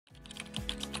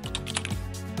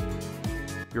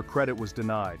Your credit was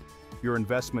denied. Your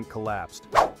investment collapsed.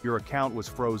 Your account was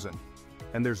frozen.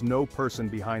 And there's no person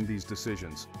behind these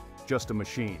decisions, just a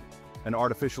machine, an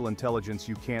artificial intelligence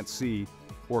you can't see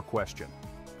or question.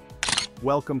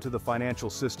 Welcome to the financial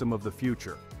system of the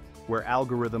future, where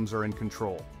algorithms are in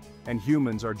control, and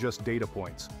humans are just data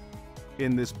points.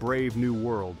 In this brave new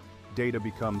world, data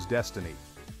becomes destiny,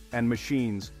 and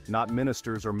machines, not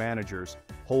ministers or managers,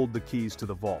 hold the keys to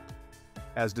the vault.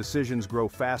 As decisions grow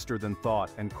faster than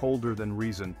thought and colder than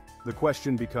reason, the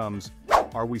question becomes,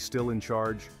 are we still in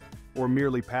charge? Or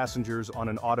merely passengers on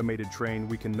an automated train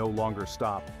we can no longer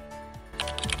stop?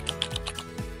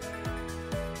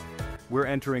 We're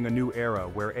entering a new era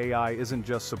where AI isn't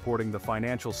just supporting the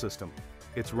financial system,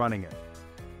 it's running it.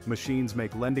 Machines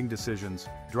make lending decisions,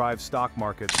 drive stock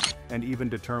markets, and even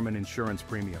determine insurance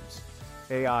premiums.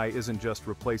 AI isn't just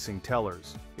replacing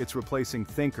tellers, it's replacing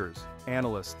thinkers,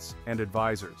 analysts, and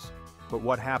advisors. But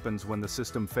what happens when the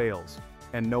system fails,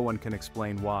 and no one can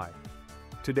explain why?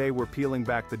 Today we're peeling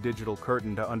back the digital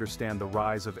curtain to understand the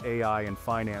rise of AI in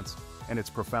finance and its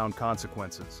profound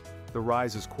consequences. The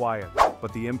rise is quiet,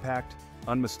 but the impact,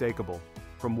 unmistakable.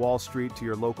 From Wall Street to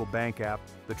your local bank app,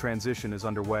 the transition is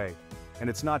underway. And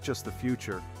it's not just the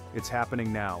future, it's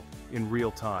happening now, in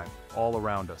real time, all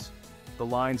around us. The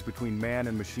lines between man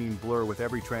and machine blur with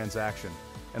every transaction,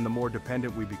 and the more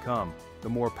dependent we become, the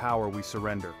more power we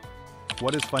surrender.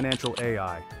 What is financial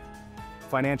AI?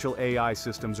 Financial AI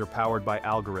systems are powered by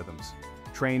algorithms,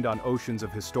 trained on oceans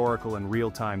of historical and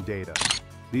real-time data.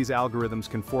 These algorithms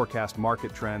can forecast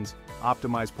market trends,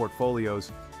 optimize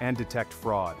portfolios, and detect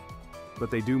fraud.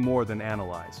 But they do more than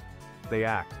analyze. They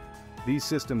act. These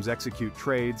systems execute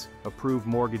trades, approve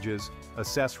mortgages,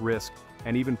 assess risk,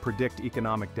 and even predict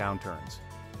economic downturns.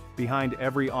 Behind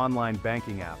every online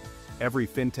banking app, every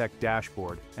fintech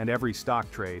dashboard, and every stock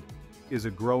trade is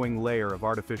a growing layer of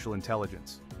artificial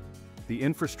intelligence. The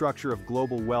infrastructure of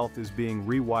global wealth is being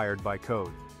rewired by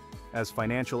code. As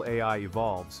financial AI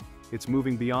evolves, it's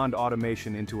moving beyond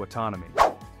automation into autonomy.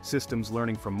 Systems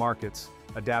learning from markets,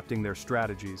 adapting their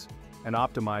strategies, and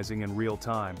optimizing in real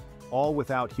time, all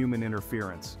without human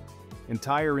interference.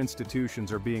 Entire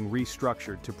institutions are being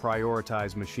restructured to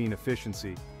prioritize machine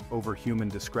efficiency over human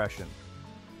discretion.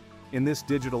 In this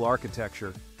digital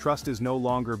architecture, trust is no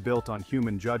longer built on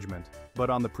human judgment, but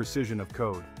on the precision of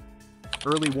code.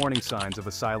 Early warning signs of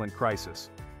a silent crisis.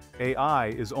 AI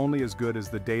is only as good as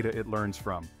the data it learns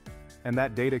from, and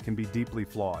that data can be deeply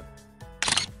flawed.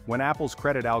 When Apple's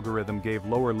credit algorithm gave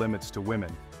lower limits to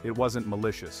women, it wasn't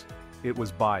malicious, it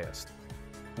was biased.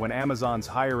 When Amazon's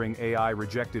hiring AI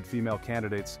rejected female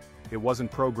candidates, it wasn't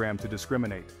programmed to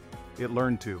discriminate, it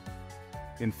learned to.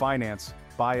 In finance,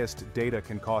 biased data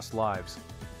can cost lives.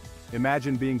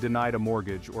 Imagine being denied a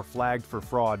mortgage or flagged for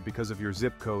fraud because of your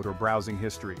zip code or browsing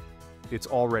history. It's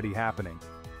already happening.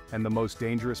 And the most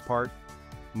dangerous part?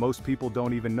 Most people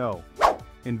don't even know.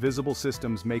 Invisible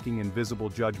systems making invisible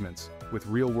judgments, with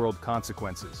real-world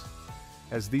consequences.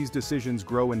 As these decisions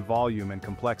grow in volume and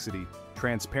complexity,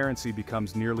 transparency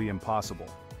becomes nearly impossible.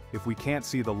 If we can't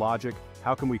see the logic,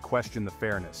 how can we question the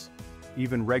fairness?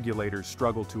 Even regulators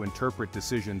struggle to interpret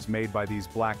decisions made by these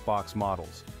black box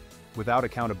models. Without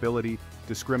accountability,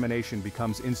 discrimination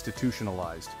becomes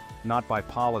institutionalized, not by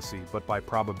policy but by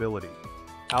probability.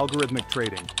 Algorithmic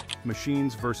trading,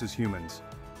 machines versus humans.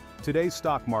 Today's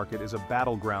stock market is a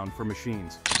battleground for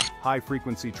machines.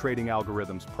 High-frequency trading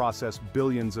algorithms process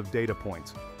billions of data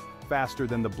points, faster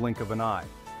than the blink of an eye.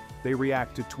 They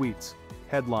react to tweets,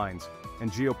 headlines,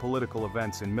 and geopolitical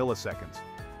events in milliseconds.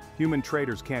 Human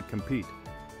traders can't compete,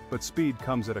 but speed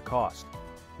comes at a cost.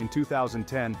 In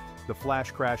 2010, the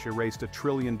flash crash erased $1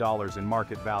 trillion in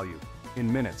market value.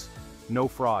 In minutes. No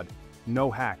fraud,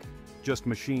 no hack, just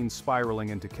machines spiraling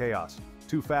into chaos,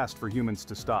 too fast for humans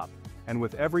to stop. And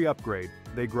with every upgrade,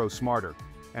 they grow smarter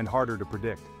and harder to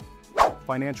predict.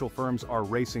 Financial firms are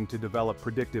racing to develop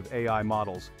predictive AI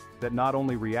models that not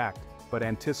only react, but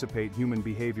anticipate human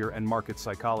behavior and market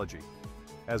psychology.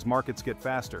 As markets get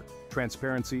faster,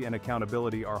 transparency and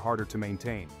accountability are harder to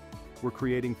maintain. We're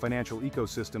creating financial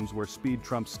ecosystems where speed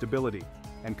trumps stability,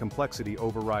 and complexity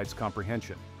overrides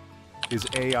comprehension. Is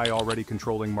AI already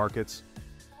controlling markets?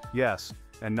 Yes,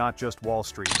 and not just Wall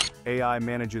Street. AI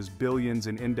manages billions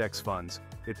in index funds.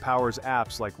 It powers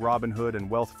apps like Robinhood and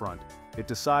Wealthfront. It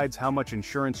decides how much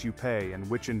insurance you pay and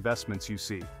which investments you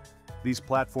see. These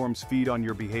platforms feed on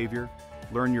your behavior,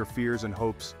 learn your fears and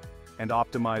hopes, and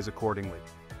optimize accordingly.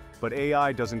 But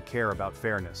AI doesn't care about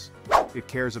fairness. It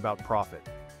cares about profit.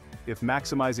 If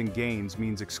maximizing gains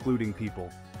means excluding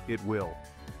people, it will.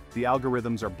 The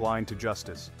algorithms are blind to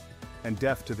justice and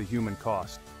deaf to the human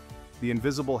cost. The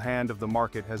invisible hand of the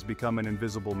market has become an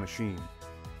invisible machine.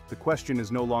 The question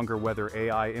is no longer whether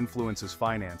AI influences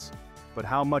finance, but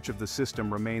how much of the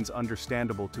system remains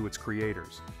understandable to its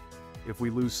creators. If we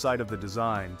lose sight of the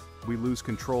design, we lose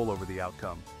control over the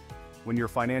outcome. When your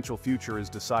financial future is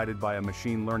decided by a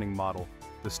machine learning model,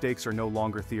 the stakes are no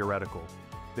longer theoretical.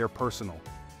 They're personal.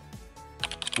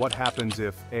 What happens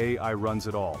if AI runs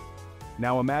it all?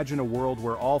 Now imagine a world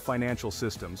where all financial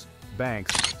systems,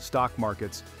 banks, stock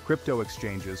markets, crypto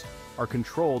exchanges, are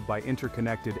controlled by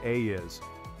interconnected AIs.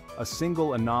 A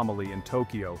single anomaly in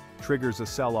Tokyo triggers a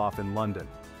sell-off in London,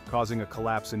 causing a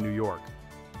collapse in New York.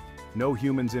 No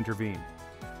humans intervene.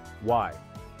 Why?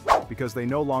 Because they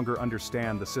no longer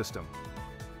understand the system.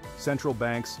 Central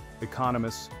banks,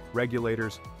 economists,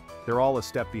 regulators, they're all a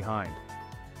step behind.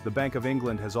 The Bank of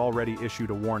England has already issued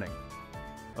a warning.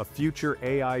 A future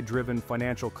AI-driven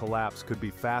financial collapse could be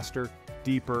faster,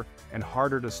 deeper, and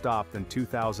harder to stop than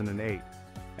 2008.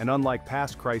 And unlike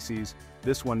past crises,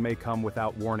 this one may come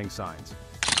without warning signs.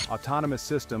 Autonomous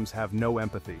systems have no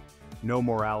empathy, no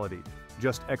morality,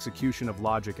 just execution of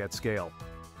logic at scale.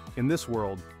 In this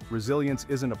world, resilience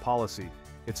isn't a policy,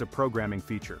 it's a programming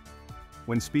feature.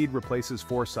 When speed replaces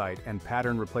foresight and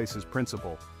pattern replaces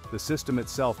principle, the system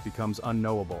itself becomes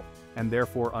unknowable, and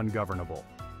therefore ungovernable.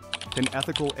 Can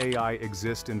ethical AI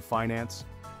exist in finance?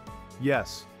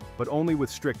 Yes, but only with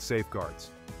strict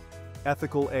safeguards.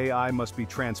 Ethical AI must be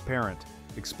transparent,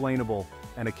 explainable,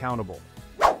 and accountable.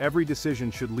 Every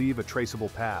decision should leave a traceable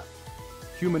path.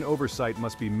 Human oversight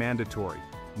must be mandatory,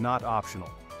 not optional.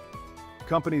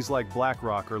 Companies like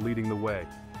BlackRock are leading the way,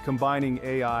 combining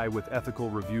AI with ethical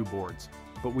review boards.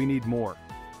 But we need more.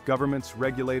 Governments,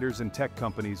 regulators, and tech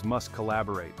companies must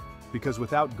collaborate, because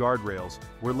without guardrails,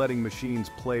 we're letting machines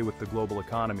play with the global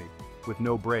economy, with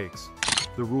no brakes.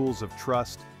 The rules of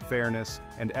trust, fairness,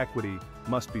 and equity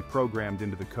must be programmed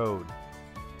into the code.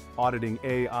 Auditing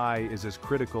AI is as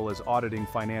critical as auditing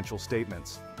financial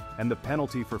statements, and the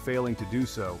penalty for failing to do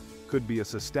so could be a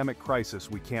systemic crisis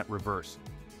we can't reverse.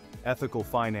 Ethical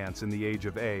finance in the age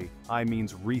of AI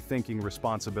means rethinking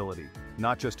responsibility,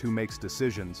 not just who makes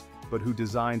decisions, but who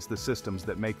designs the systems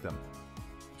that make them.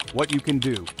 What you can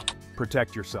do: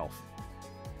 protect yourself.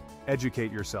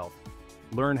 Educate yourself.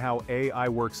 Learn how AI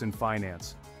works in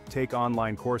finance. Take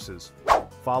online courses.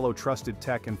 Follow trusted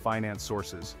tech and finance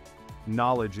sources.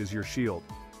 Knowledge is your shield.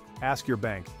 Ask your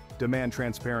bank. Demand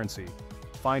transparency.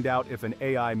 Find out if an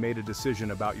AI made a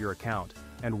decision about your account,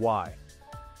 and why.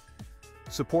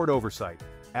 Support oversight.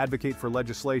 Advocate for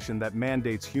legislation that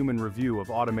mandates human review of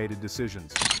automated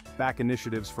decisions. Back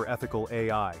initiatives for ethical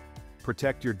AI.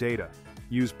 Protect your data.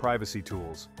 Use privacy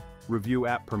tools. Review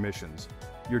app permissions.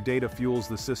 Your data fuels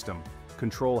the system.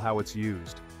 Control how it's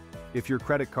used. If your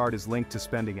credit card is linked to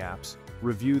spending apps,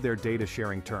 review their data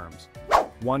sharing terms.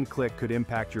 One click could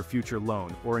impact your future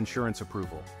loan or insurance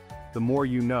approval. The more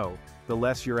you know, the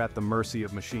less you're at the mercy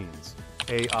of machines.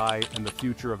 AI and the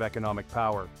future of economic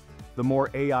power. The more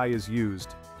AI is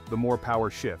used, the more power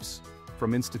shifts,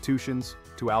 from institutions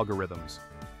to algorithms.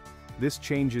 This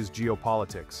changes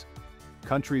geopolitics.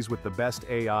 Countries with the best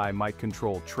AI might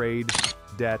control trade,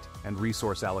 debt, and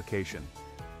resource allocation.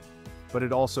 But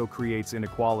it also creates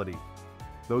inequality.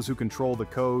 Those who control the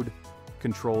code,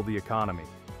 control the economy.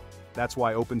 That's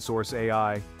why open source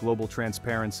AI, global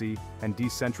transparency, and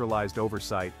decentralized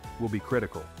oversight will be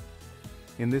critical.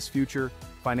 In this future,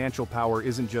 financial power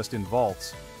isn't just in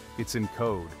vaults, it's in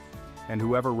code. And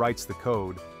whoever writes the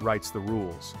code, writes the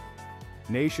rules.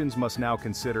 Nations must now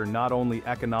consider not only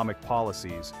economic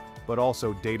policies, but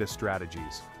also data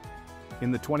strategies.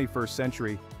 In the 21st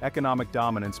century, economic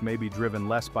dominance may be driven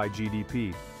less by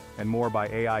GDP, and more by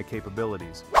AI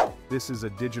capabilities. This is a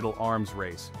digital arms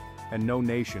race, and no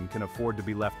nation can afford to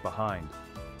be left behind.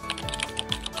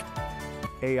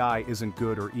 AI isn't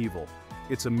good or evil,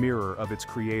 it's a mirror of its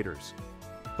creators.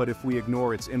 But if we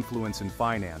ignore its influence in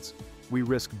finance, we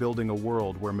risk building a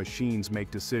world where machines make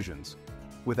decisions,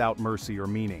 without mercy or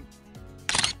meaning.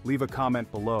 Leave a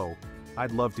comment below,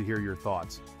 I'd love to hear your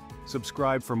thoughts.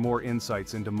 Subscribe for more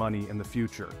insights into money in the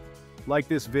future. Like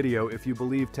this video if you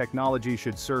believe technology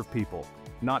should serve people,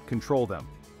 not control them.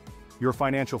 Your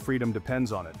financial freedom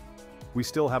depends on it. We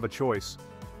still have a choice,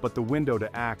 but the window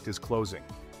to act is closing.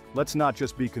 Let's not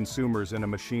just be consumers in a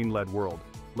machine-led world.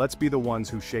 Let's be the ones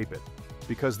who shape it.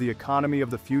 Because the economy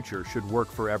of the future should work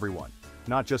for everyone,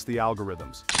 not just the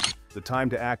algorithms. The time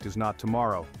to act is not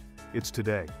tomorrow, it's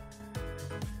today.